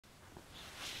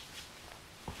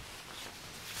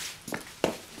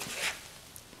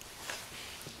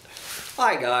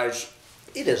Hi guys,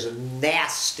 it is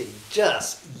nasty,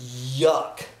 just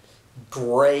yuck,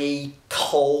 gray,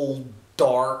 cold,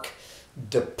 dark,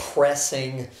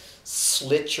 depressing,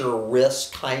 slit your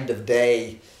wrist kind of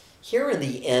day. Here in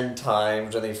the end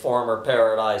times in the former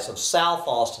paradise of South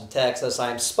Austin, Texas,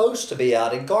 I'm supposed to be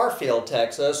out in Garfield,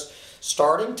 Texas,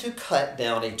 starting to cut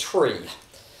down a tree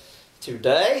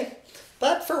today.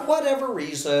 But for whatever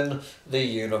reason, the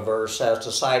universe has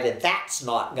decided that's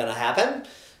not going to happen.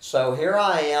 So here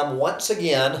I am once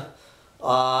again,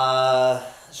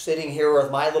 sitting here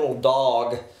with my little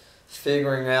dog,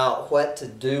 figuring out what to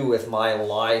do with my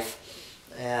life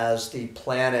as the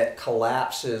planet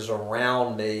collapses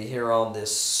around me here on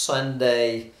this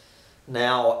Sunday,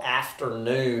 now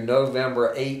afternoon,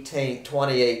 November 18th,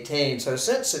 2018. So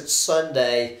since it's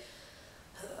Sunday,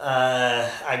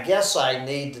 I guess I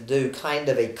need to do kind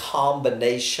of a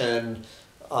combination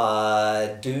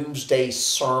Doomsday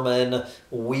Sermon,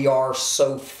 we are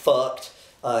so fucked,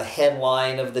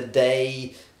 headline of the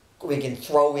day. We can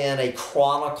throw in a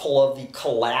chronicle of the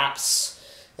collapse.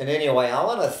 And anyway, I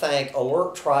want to thank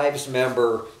Alert Tribes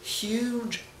member Hugh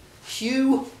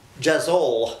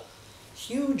Jazol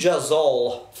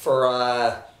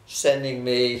for sending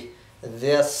me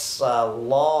this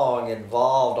long,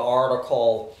 involved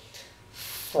article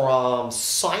from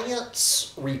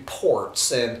Science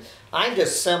Reports. And I'm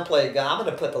just simply, I'm going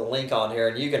to put the link on here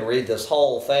and you can read this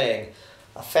whole thing.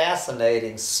 A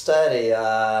fascinating study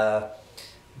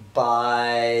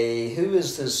by, who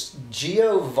is this?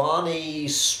 Giovanni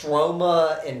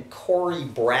Stroma and Corey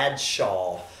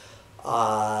Bradshaw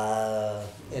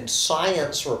in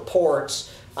Science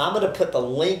Reports. I'm going to put the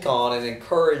link on and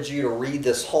encourage you to read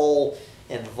this whole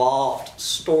involved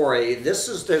story.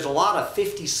 There's a lot of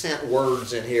 50-cent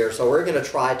words in here, so we're going to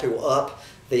try to up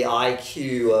the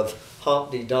IQ of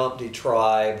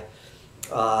Humptydumptytribe,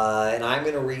 and I'm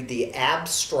going to read the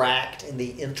abstract and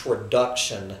the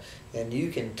introduction, and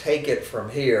you can take it from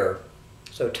here.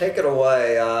 So take it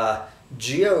away,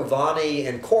 Giovanni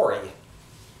and Corey.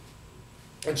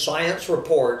 In Science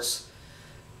Reports,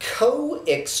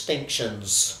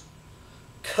 coextinctions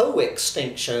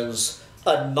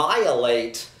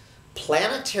annihilate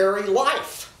planetary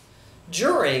life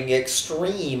during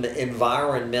extreme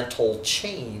environmental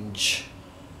change.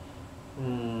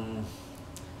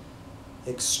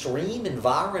 Extreme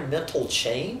environmental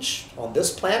change on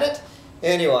this planet?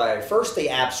 Anyway, first the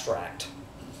abstract.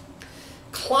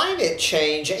 Climate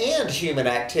change and human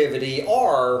activity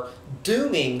are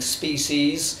dooming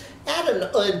species at an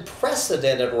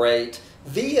unprecedented rate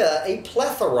via a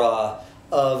plethora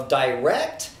of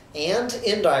direct and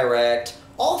indirect,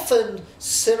 often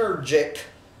synergic,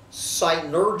 I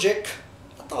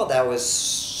thought that was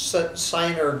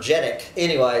synergetic,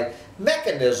 anyway,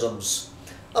 mechanisms.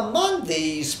 Among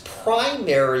these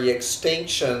primary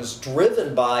extinctions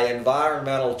driven by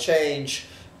environmental change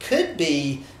could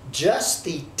be just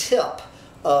the tip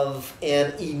of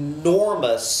an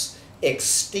enormous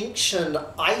extinction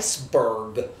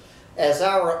iceberg, as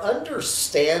our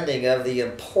understanding of the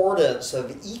importance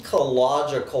of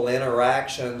ecological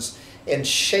interactions in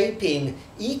shaping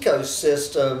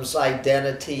ecosystems'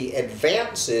 identity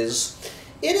advances,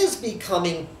 it is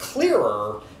becoming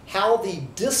clearer how the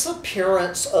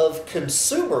disappearance of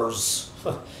consumers,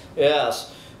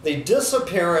 yes, the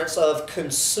disappearance of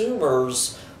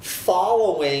consumers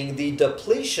following the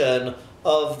depletion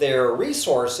of their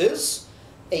resources,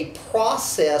 a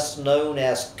process known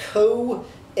as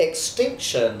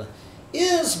co-extinction,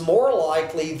 is more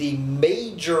likely the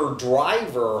major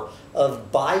driver of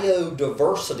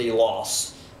biodiversity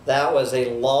loss. That was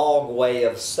a long way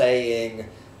of saying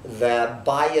that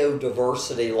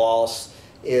biodiversity loss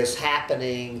is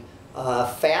happening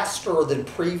faster than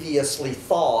previously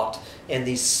thought, and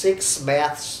the Sixth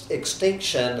Mass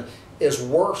Extinction is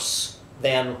worse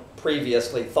than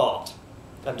previously thought.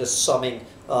 I'm just summing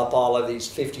up all of these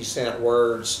 50-cent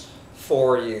words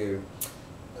for you.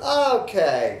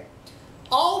 Okay.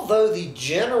 Although the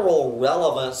general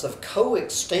relevance of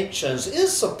co-extinctions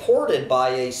is supported by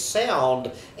a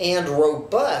sound and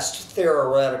robust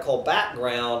theoretical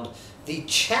background, the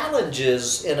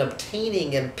challenges in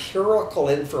obtaining empirical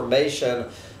information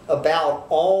about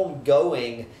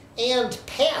ongoing and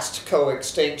past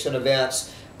co-extinction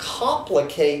events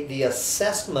complicate the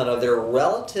assessment of their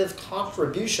relative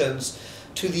contributions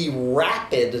to the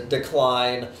rapid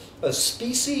decline of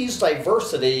species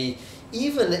diversity,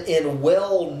 even in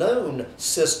well-known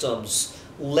systems,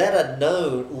 let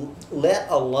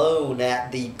alone at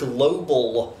the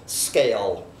global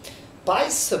scale. By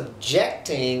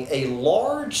subjecting a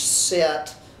large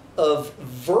set of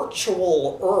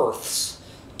virtual Earths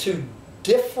to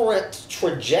different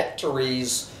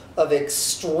trajectories of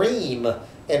extreme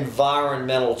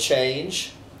environmental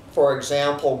change, for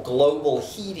example, global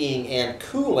heating and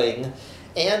cooling,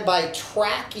 and by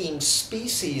tracking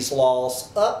species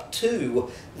loss up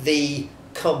to the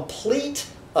complete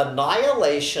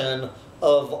annihilation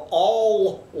of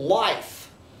all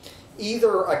life,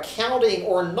 either accounting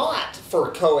or not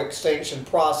for co-extinction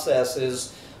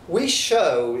processes, we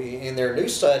show in their new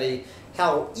study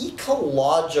how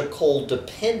ecological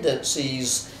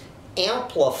dependencies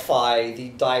amplify the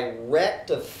direct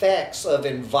effects of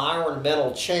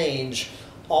environmental change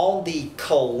on the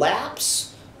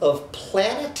collapse of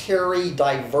planetary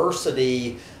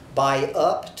diversity by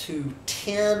up to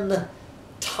 10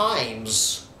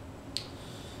 times.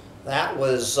 That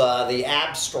was the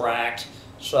abstract.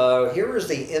 So here is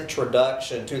the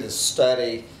introduction to the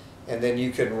study, and then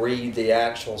you can read the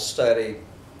actual study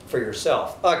for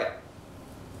yourself. Okay.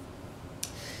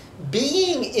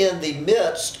 Being in the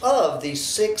midst of the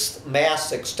sixth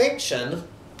mass extinction,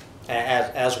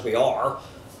 as we are,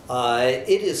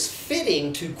 it is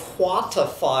fitting to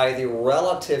quantify the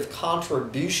relative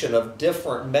contribution of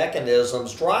different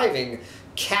mechanisms driving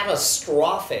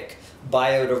catastrophic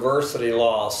biodiversity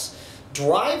loss.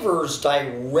 Drivers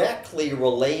directly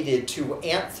related to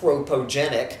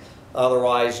anthropogenic,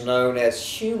 otherwise known as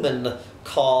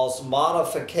human-caused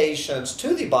modifications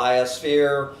to the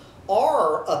biosphere,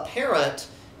 are apparent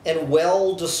and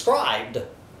well described.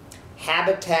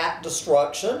 Habitat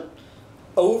destruction,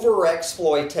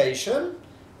 overexploitation,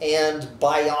 and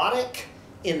biotic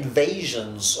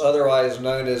invasions, otherwise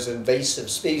known as invasive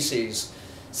species.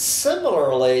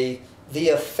 Similarly, the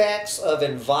effects of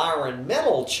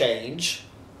environmental change,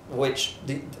 which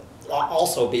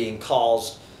also being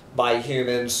caused by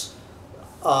humans,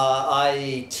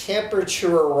 i.e.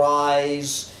 temperature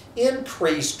rise,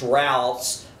 increased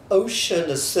droughts, ocean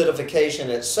acidification,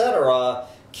 etc.,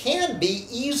 can be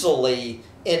easily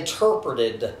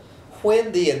interpreted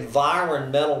when the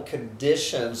environmental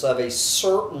conditions of a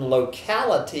certain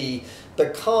locality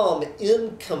become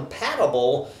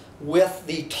incompatible with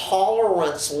the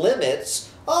tolerance limits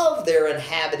of their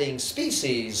inhabiting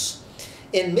species.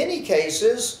 In many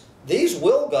cases, these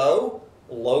will go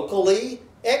locally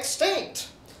extinct,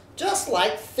 just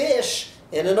like fish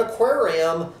in an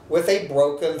aquarium with a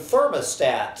broken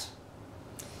thermostat.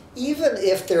 Even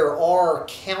if there are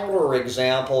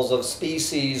counterexamples of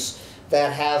species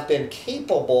that have been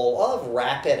capable of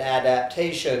rapid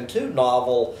adaptation to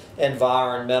novel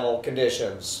environmental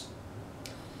conditions.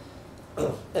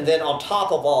 And then on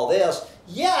top of all this,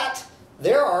 yet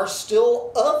there are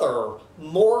still other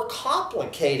more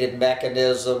complicated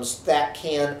mechanisms that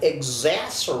can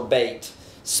exacerbate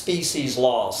species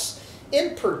loss.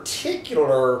 In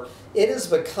particular, it is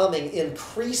becoming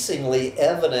increasingly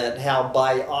evident how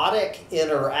biotic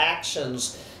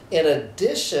interactions, in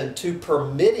addition to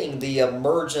permitting the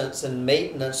emergence and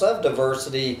maintenance of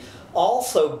diversity,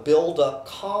 also build up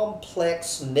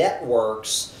complex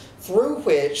networks through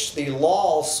which the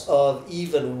loss of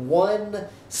even one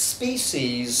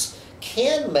species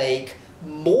can make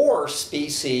more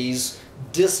species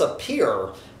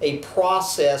disappear, a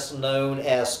process known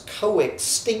as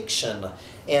co-extinction,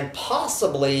 and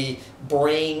possibly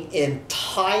bring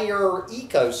entire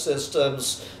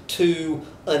ecosystems to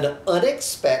an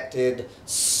unexpected,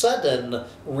 sudden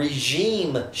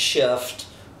regime shift,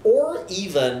 or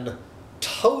even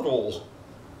total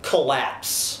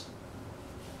collapse.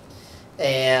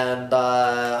 And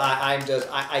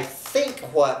I think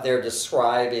what they're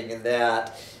describing in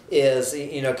that is,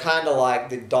 you know, kind of like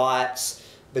the dots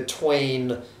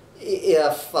between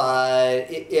if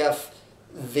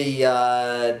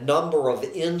the number of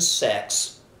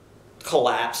insects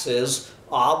collapses,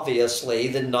 obviously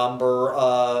the number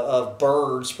of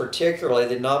birds, particularly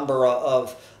the number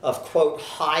of quote,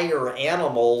 higher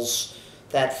animals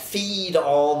that feed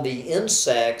on the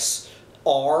insects,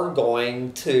 are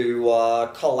going to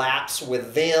collapse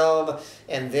with them,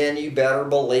 and then you better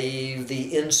believe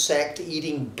the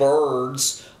insect-eating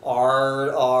birds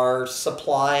are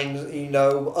supplying, you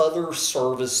know, other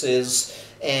services,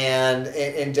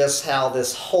 and just how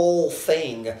this whole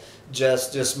thing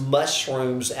just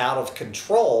mushrooms out of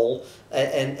control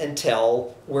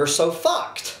until we're so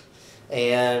fucked.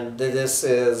 And this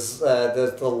is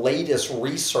the latest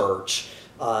research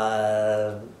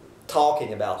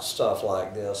talking about stuff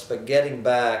like this. But getting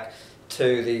back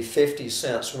to the 50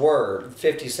 cent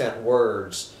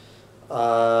words,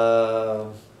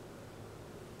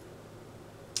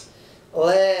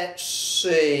 let's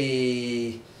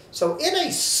see. So in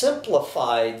a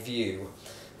simplified view,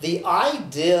 the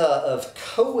idea of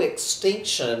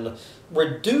co-extinction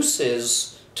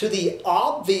reduces to the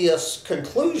obvious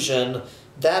conclusion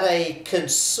that a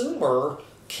consumer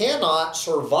cannot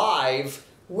survive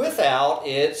without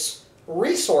its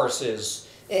resources.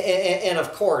 And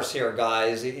of course here,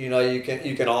 guys, you know, you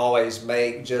can always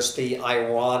make just the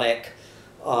ironic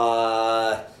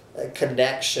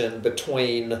connection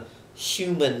between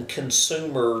human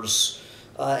consumers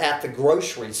at the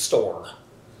grocery store.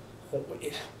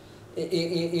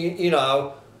 You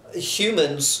know,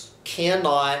 humans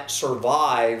cannot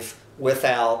survive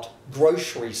without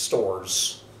grocery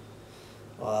stores.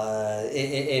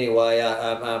 Anyway,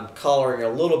 I'm coloring a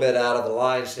little bit out of the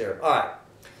lines here. All right.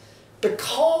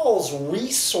 Because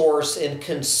resource and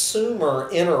consumer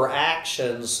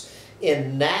interactions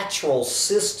in natural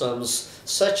systems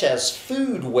such as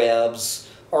food webs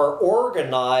are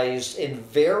organized in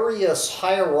various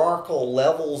hierarchical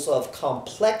levels of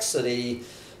complexity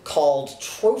called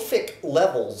trophic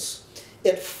levels,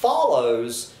 it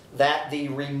follows that the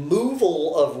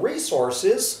removal of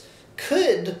resources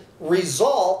could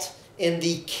result in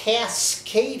the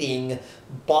cascading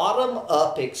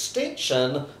bottom-up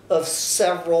extinction of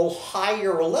several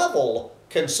higher-level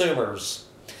consumers.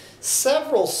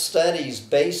 Several studies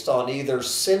based on either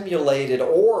simulated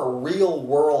or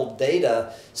real-world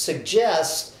data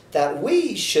suggest that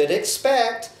we should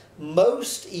expect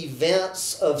most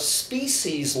events of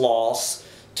species loss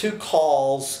to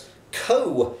cause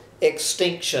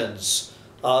co-extinctions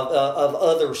of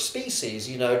other species,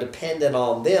 you know, dependent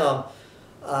on them.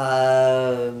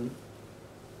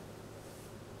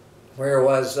 Where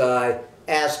was I?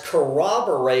 As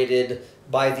corroborated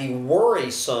by the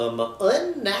worrisome,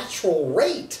 unnatural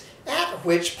rate at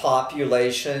which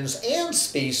populations and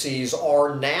species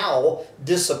are now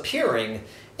disappearing,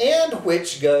 and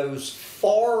which goes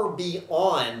far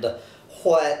beyond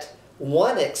what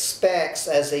one expects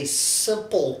as a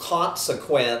simple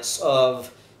consequence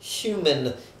of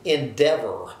human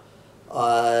endeavor.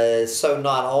 So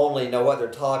not only know what they're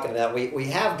talking about, we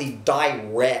have the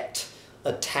direct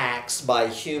attacks by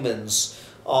humans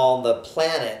on the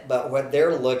planet, but what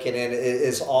they're looking at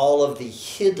is all of the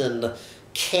hidden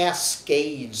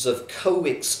cascades of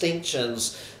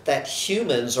co-extinctions that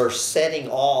humans are setting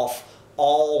off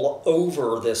all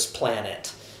over this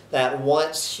planet. That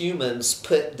once humans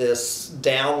put this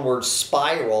downward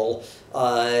spiral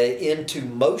into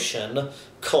motion,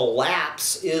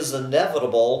 collapse is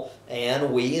inevitable,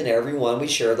 and we and everyone we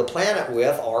share the planet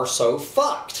with are so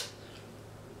fucked.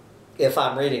 If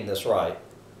I'm reading this right.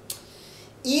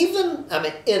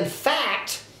 In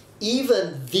fact,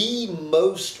 even the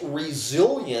most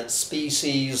resilient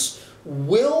species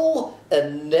will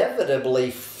inevitably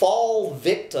fall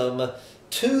victim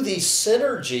to the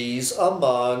synergies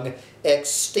among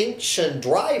extinction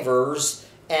drivers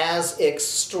as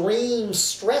extreme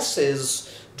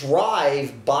stresses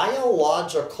drive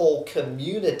biological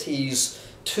communities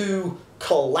to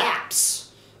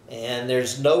collapse. And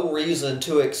there's no reason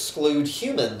to exclude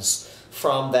humans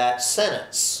from that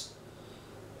sentence.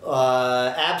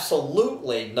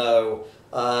 Absolutely no.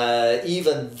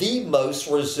 Even the most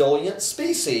resilient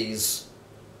species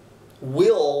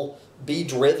will be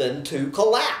driven to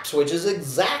collapse, which is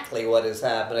exactly what is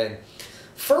happening.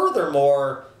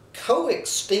 Furthermore,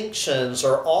 co-extinctions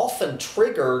are often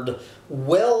triggered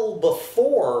well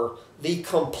before the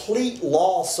complete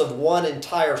loss of one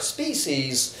entire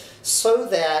species, so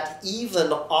that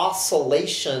even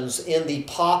oscillations in the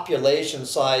population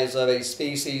size of a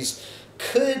species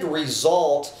could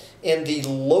result in the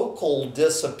local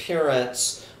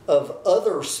disappearance of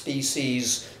other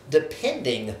species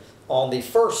depending on the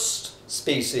first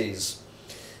species.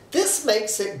 This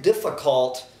makes it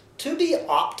difficult to be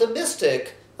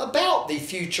optimistic about the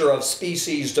future of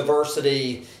species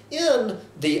diversity in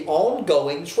the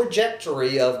ongoing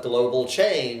trajectory of global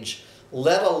change,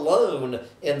 let alone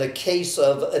in the case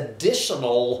of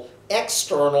additional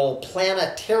external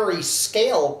planetary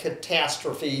scale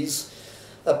catastrophes.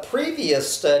 A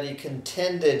previous study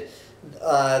contended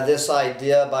this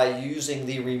idea by using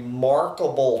the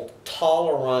remarkable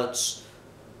tolerance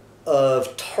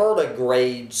of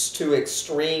tardigrades to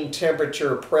extreme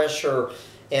temperature, pressure,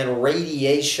 and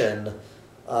radiation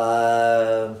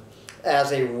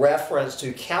as a reference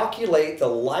to calculate the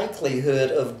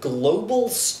likelihood of global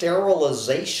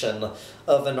sterilization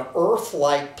of an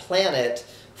Earth-like planet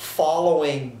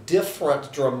following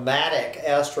different dramatic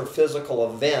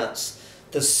astrophysical events.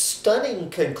 The stunning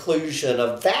conclusion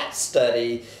of that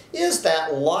study is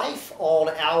that life on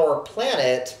our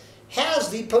planet has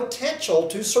the potential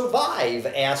to survive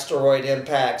asteroid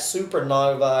impacts,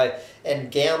 supernovae,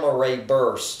 and gamma-ray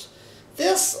bursts.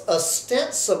 This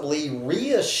ostensibly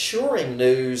reassuring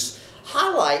news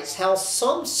highlights how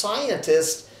some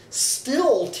scientists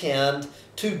still tend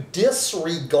to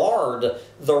disregard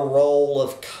the role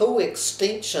of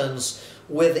co-extinctions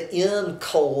within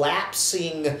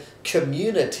collapsing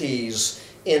communities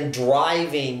in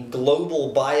driving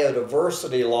global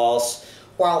biodiversity loss,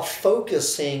 while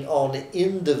focusing on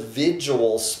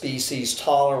individual species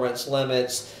tolerance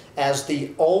limits as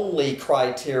the only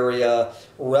criteria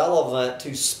relevant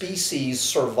to species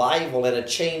survival in a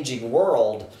changing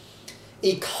world.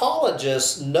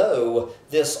 Ecologists know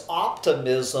this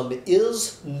optimism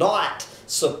is not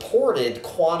supported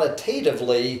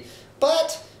quantitatively,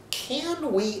 but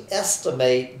can we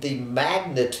estimate the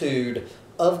magnitude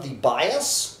of the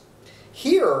bias?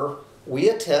 Here, we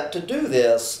attempt to do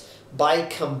this by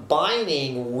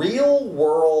combining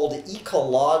real-world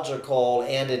ecological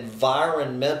and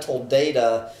environmental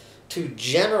data to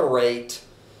generate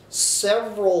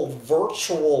several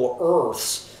virtual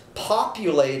Earths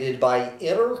populated by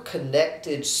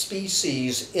interconnected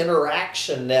species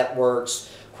interaction networks,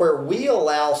 where we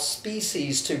allow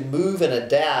species to move and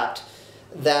adapt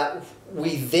that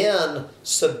we then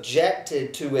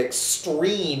subjected to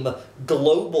extreme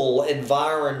global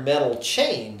environmental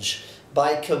change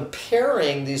by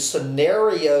comparing the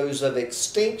scenarios of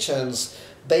extinctions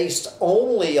based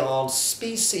only on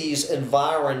species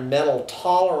environmental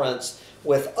tolerance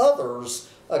with others,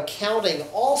 accounting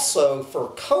also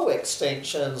for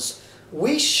co-extinctions.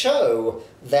 We show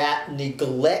that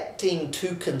neglecting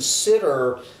to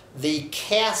consider the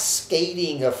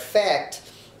cascading effect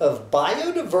of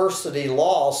biodiversity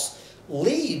loss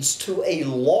leads to a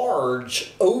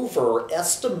large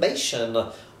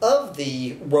overestimation of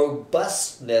the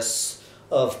robustness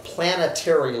of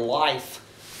planetary life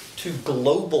to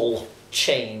global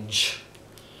change.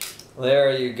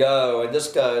 There you go.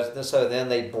 And so then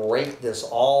they break this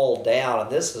all down, and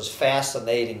this is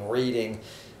fascinating reading.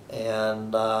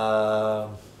 And I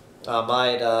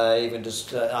might even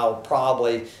just, I'll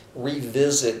probably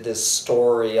revisit this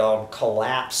story on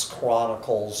Collapse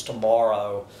Chronicles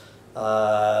tomorrow,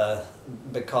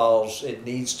 because it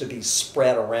needs to be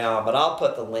spread around. But I'll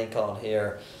put the link on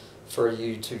here for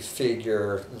you to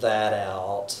figure that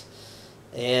out.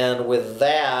 And with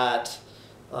that,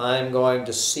 I'm going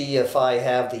to see if I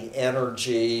have the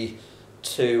energy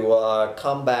to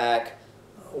come back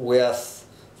with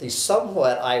the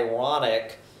somewhat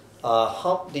ironic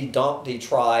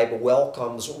Humptydumptytribe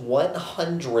welcomes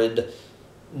 100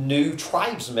 new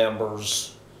tribes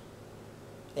members.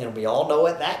 And we all know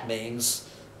what that means,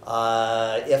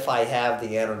 if I have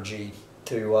the energy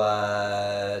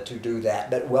to do that.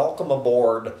 But welcome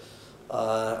aboard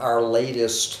our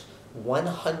latest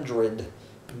 100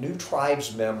 new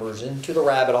tribes members into the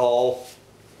rabbit hole.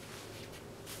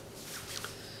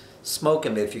 Smoke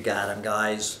 'em if you got 'em,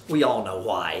 guys. We all know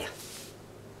why.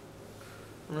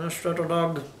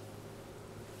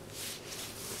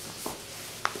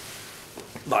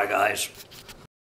 Bye, guys.